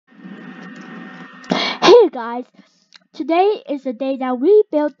guys, today is the day that we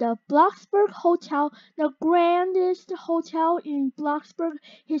built the Bloxburg Hotel, the grandest hotel in Bloxburg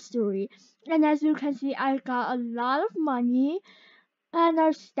history. And as you can see, I got a lot of money and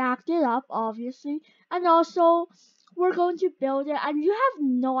I stacked it up, obviously. And also, we're going to build it, and you have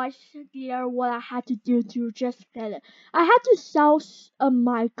no idea what I had to do to just get it. I had to sell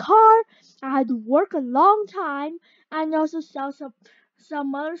my car. I had to work a long time, and also sell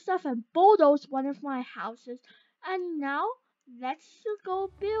some other stuff and bulldoze one of my houses. And now let's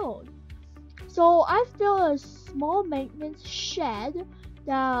go build. So I built a small maintenance shed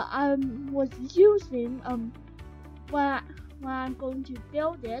that I was using when I'm going to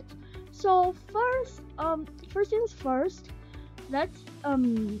build it. So first things first, let's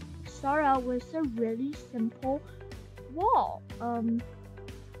start out with a really simple wall.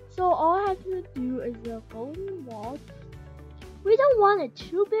 So all I have to do is a golden wall. We don't want it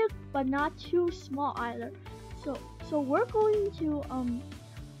too big, but not too small either. So we're going to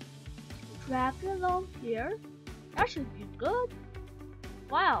drag it along here. That should be good.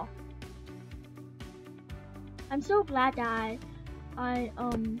 Wow. I'm so glad that I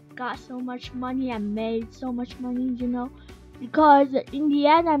got so much money and made so much money, because in the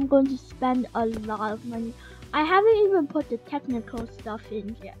end I'm going to spend a lot of money. I haven't even put the technical stuff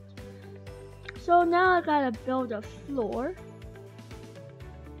in yet. So now I gotta build a floor.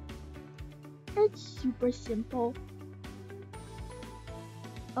 It's super simple.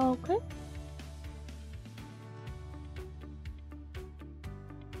 Okay.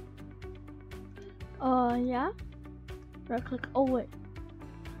 Yeah. Right click. Oh wait.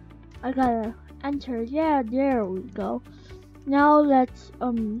 I gotta enter. Yeah, there we go. Now let's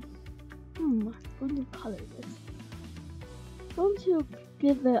I'm going to color this. Going to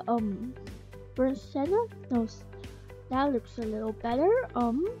give it burnt center. No, that looks a little better.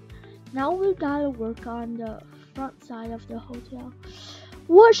 Now we gotta work on the front side of the hotel.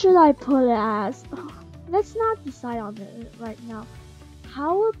 What should I put it as? Let's not decide on it right now.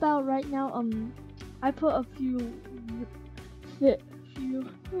 How about right now? I put a few.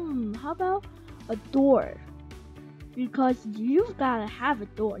 How about a door? Because you've gotta have a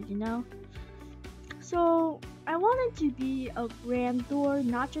door, So I want it to be a grand door,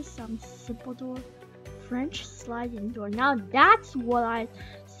 not just some simple door. French sliding door. Now that's what I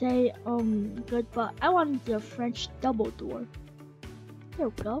say good, but I wanted the French double door. There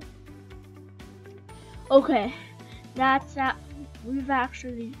we go. Okay, that's that. We've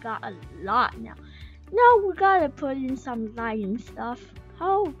actually got a lot now. Now we gotta put in some lighting stuff.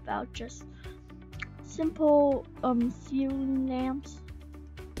 How about just simple ceiling lamps?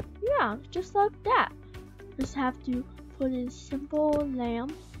 Yeah, just like that. Just have to put in simple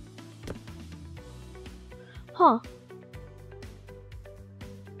lamps.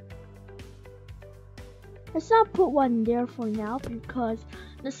 Let's not put one there for now because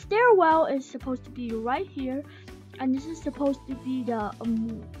the stairwell is supposed to be right here, and this is supposed to be the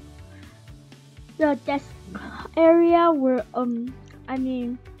desk area where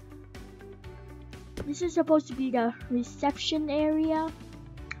this is supposed to be the reception area.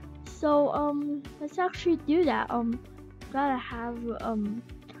 So let's actually do that. Gotta have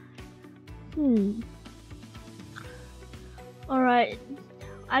Alright,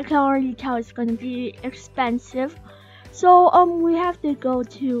 I can already tell it's gonna be expensive. So we have to go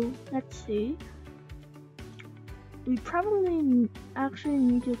to, let's see. We probably actually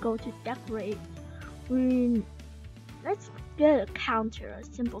need to go to decorate. Let's get a counter, a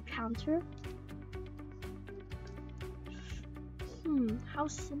simple counter. How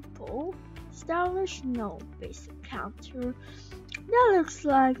simple? Stylish? No, basic counter. That looks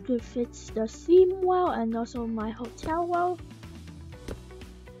like it fits the theme well and also my hotel well.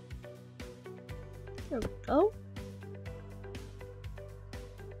 There we go.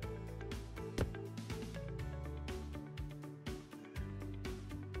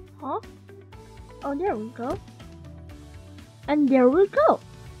 Oh, there we go. And there we go.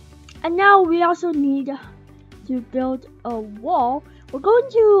 And now we also need to build a wall. We're going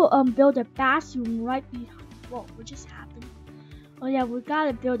to build a bathroom right behind. Whoa, what just happened? Oh yeah, we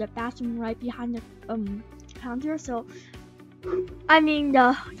gotta build a bathroom right behind the counter. So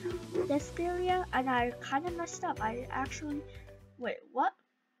the desk area, and I kind of messed up. I actually wait. What?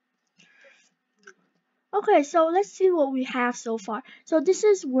 Okay, so let's see what we have so far. So this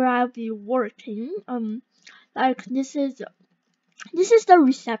is where I'll be working. Like this is the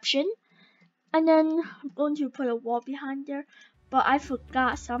reception, and then I'm going to put a wall behind there. But I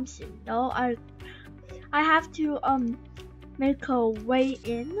forgot something though. I have to make a way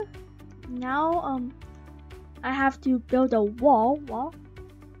in. Now I have to build a wall.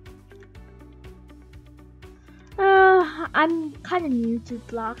 I'm kind of new to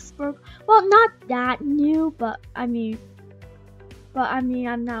Bloxburg. Well, not that new, but I mean,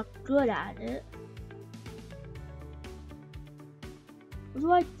 I'm not good at it. What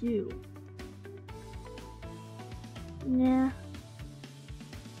do I do? Nah.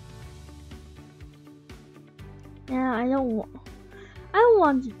 Nah, I don't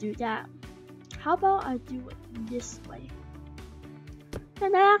want to do that. How about I do it this way?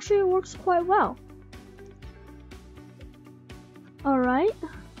 And that actually works quite well. Alright.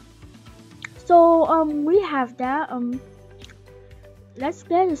 So we have that. Let's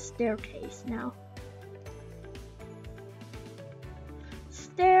get a staircase now.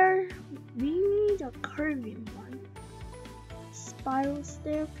 We need a curving one. Spiral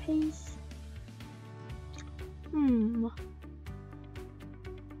staircase.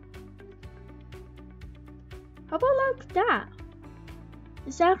 How about like that?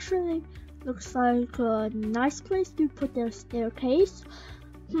 This actually looks like a nice place to put the staircase.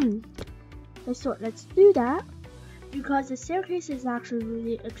 Let's do that. Because the staircase is actually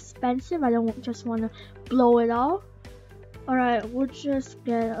really expensive. I don't just want to blow it all. Alright, we'll just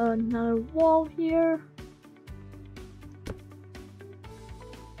get another wall here.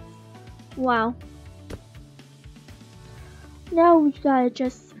 Wow. Now we gotta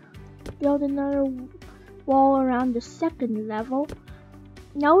just build another wall around the second level.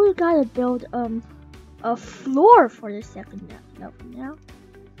 Now we gotta build a floor for the second level now.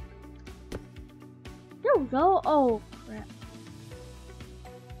 There we go. Oh crap.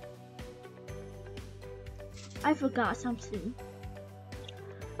 I forgot something.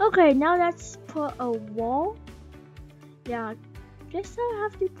 Okay, now let's put a wall. Yeah, guess I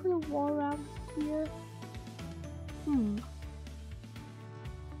have to put a wall around here.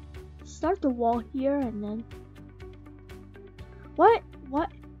 Start the wall here and then. What?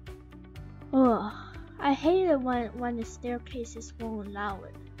 Ugh. I hate it when the staircases won't allow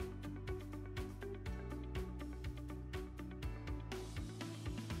it.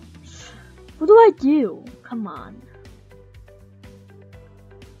 What do I do? Come on.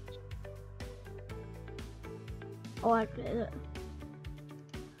 Oh, I get it.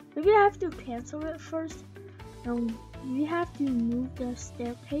 Maybe I have to cancel it first. We have to move the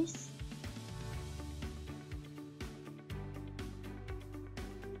staircase.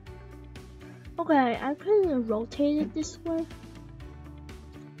 Okay, I can rotate it this way.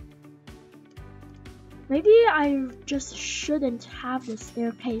 Maybe I just shouldn't have the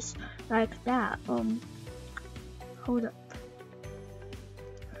staircase like that. Hold up.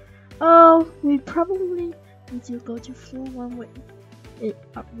 We probably need to go to floor 1 with it.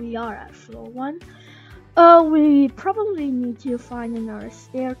 We are at floor 1. We probably need to find another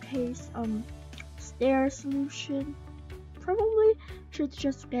staircase, stair solution. Probably should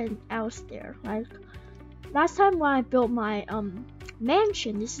just get an L stair. Like last time when I built my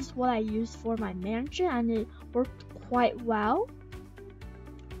mansion, this is what I used for my mansion and it worked quite well.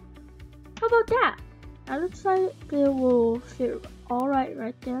 How about that? That looks like it will fit alright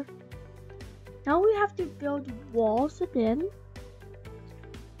right there. Now we have to build walls again.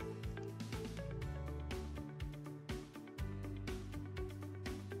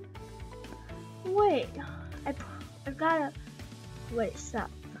 Wait, I gotta wait, stop.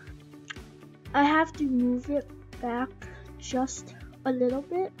 I have to move it back just a little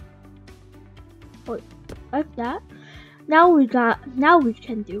bit. Wait, like that. Now we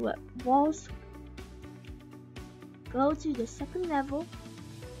can do it. Walls. Go to the second level.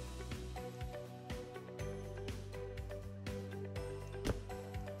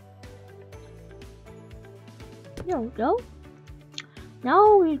 There we go. Now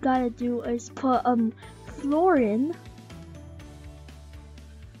all we gotta do is put floor in.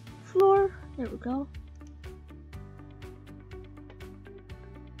 Floor, there we go.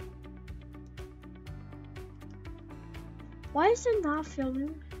 Why is it not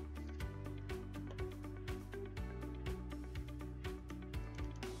filling?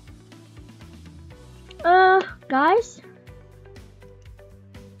 Guys,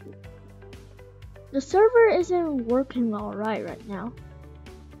 the server isn't working alright right now.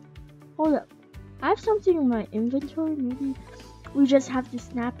 Hold up, I have something in my inventory. Maybe we just have to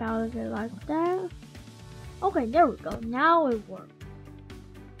snap out of it like that. Okay, there we go. Now it worked.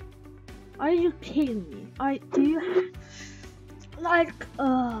 Are you kidding me? Do you like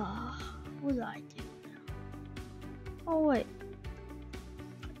what do I do now? Oh wait,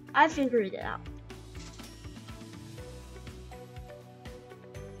 I figured it out.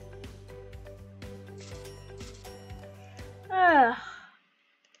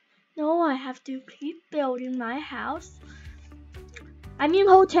 No, I have to keep building my house. I mean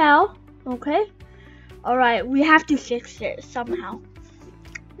hotel, okay? Alright, we have to fix it somehow.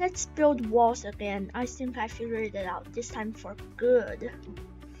 Let's build walls again. I think I figured it out this time for good.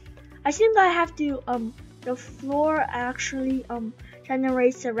 I think I have to the floor actually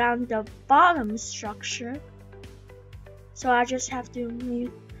generates around the bottom structure. So I just have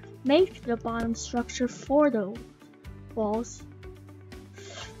to make the bottom structure for the walls.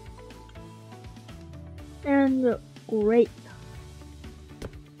 And great.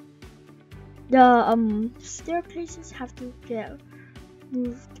 The staircases have to get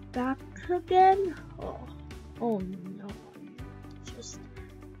moved back again. Oh no. Just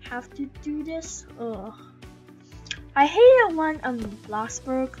have to do this. I hate it when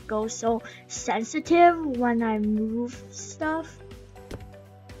bloxburg goes so sensitive when I move stuff.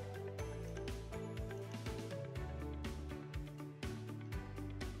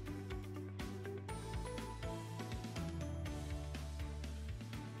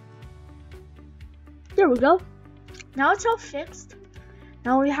 There we go. Now it's all fixed.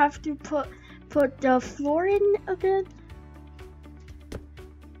 Now we have to put the floor in again.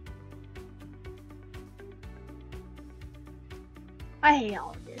 I hate all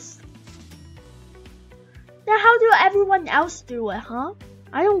of this. Then how do everyone else do it, huh?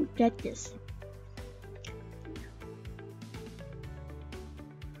 I don't get this.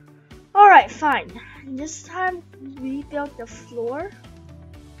 Alright, fine. This time we built the floor.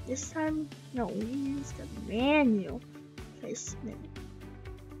 This time, no, we use the manual placement.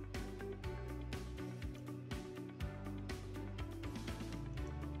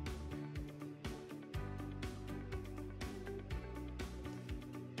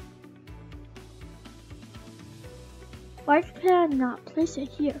 Why can I not place it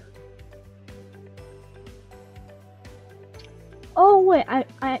here? Oh wait,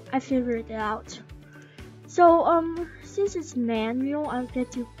 I figured it out. So since it's manual, I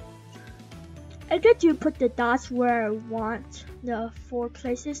get to put the dots where I want the 4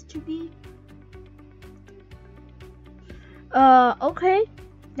 places to be. Okay,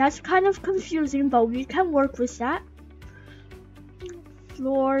 that's kind of confusing, but we can work with that.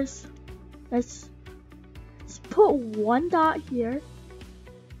 Floors, let's put 1 dot here,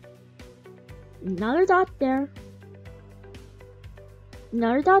 another dot there,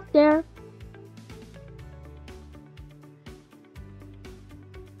 another dot there,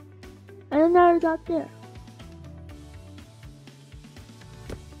 and another dot there.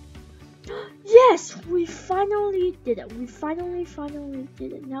 Yes, we finally did it. We finally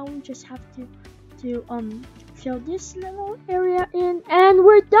did it. Now we just have to fill this little area in, and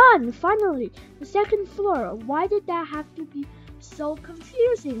we're done. Finally, the second floor. Why did that have to be so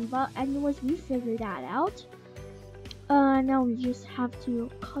confusing? But anyways, we figured that out. Now we just have to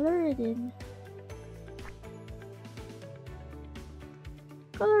color it in.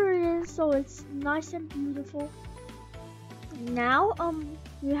 Color it in so it's nice and beautiful. Now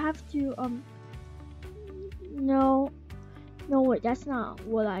we have to no wait, that's not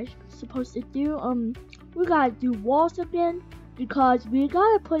what I'm supposed to do. We gotta do walls again because we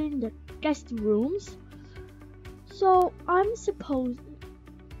gotta put in the guest rooms. So I suppose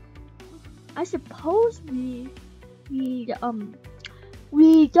we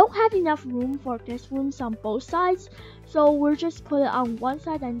don't have enough room for guest rooms on both sides, so we'll just put it on one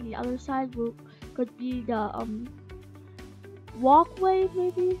side, and the other side could be the walkway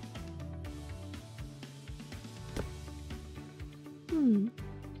maybe.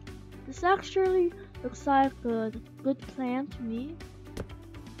 This actually looks like a good plan to me.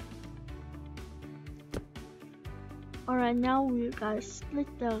 Alright, now we gotta split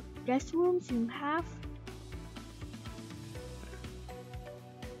the guest rooms in half.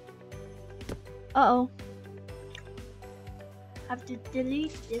 Have to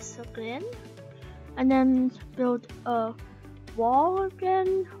delete this again, and then build a wall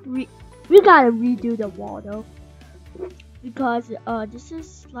again. We gotta redo the wall though, because this is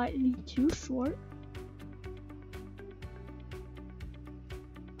slightly too short.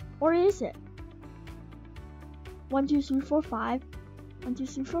 Or is it? 1, 2, 3, 4, 5. 1, 2,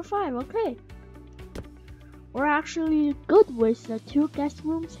 3, 4, 5. Okay. We're actually good with the 2 guest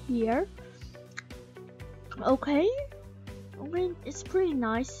rooms here. Okay. It's pretty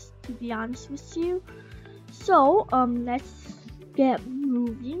nice, to be honest with you. So let's get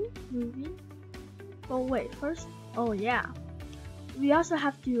moving. Oh wait, first. Oh yeah. We also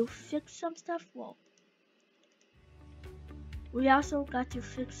have to fix some stuff. Well, we also got to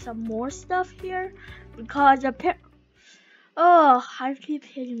fix some more stuff here because I keep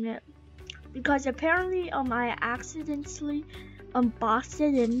hitting it because apparently I accidentally boxed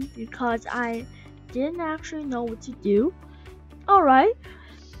it in because I didn't actually know what to do. Alright,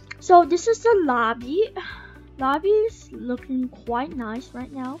 So this is the lobby. Lobby is looking quite nice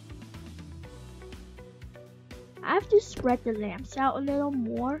right now. I have to spread the lamps out a little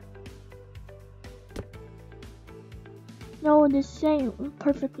more. No, the same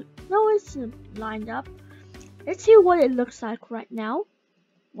perfectly. No, it's lined up. Let's see what it looks like right now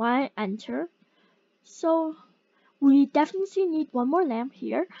when I enter. So we definitely need one more lamp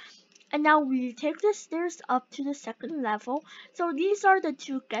here. And now we take the stairs up to the second level. So these are the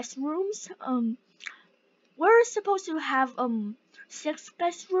 2 guest rooms. We're supposed to have 6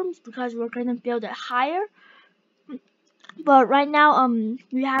 guest rooms because we're gonna build it higher. But right now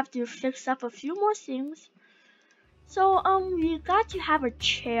we have to fix up a few more things. So we got to have a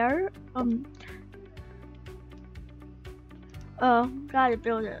chair. Gotta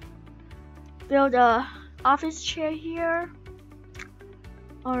build a office chair here.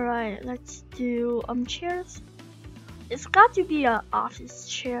 Alright, let's do chairs. It's got to be a office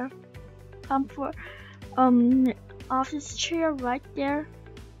chair. Comfort office chair right there.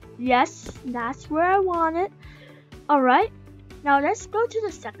 Yes, that's where I want it. Alright, now let's go to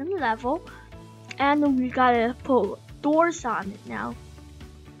the second level. And we gotta put doors on it now.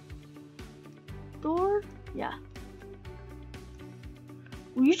 Door? Yeah.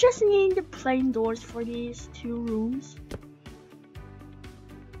 We just need the plain doors for these 2 rooms.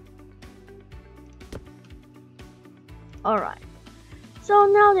 Alright. So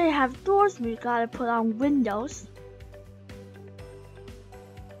now they have doors, we gotta put on windows.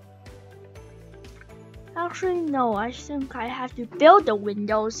 Actually, no, I think I have to build the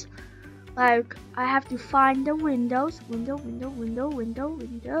windows. Like, I have to find the windows. Window.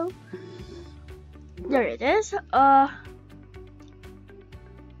 There it is. How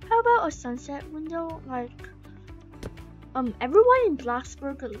about a sunset window? Like, everyone in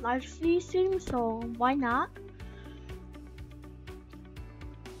Bloxburg likes these things, so why not?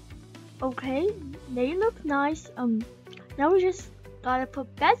 Okay, they look nice. Now we just gotta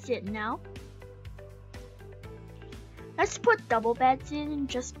put beds in now. Let's put double beds in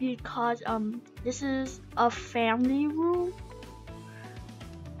just because this is a family room.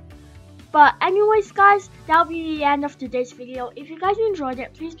 But anyways guys, that'll be the end of today's video. If you guys enjoyed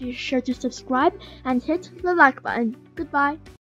it, please be sure to subscribe and hit the like button. Goodbye.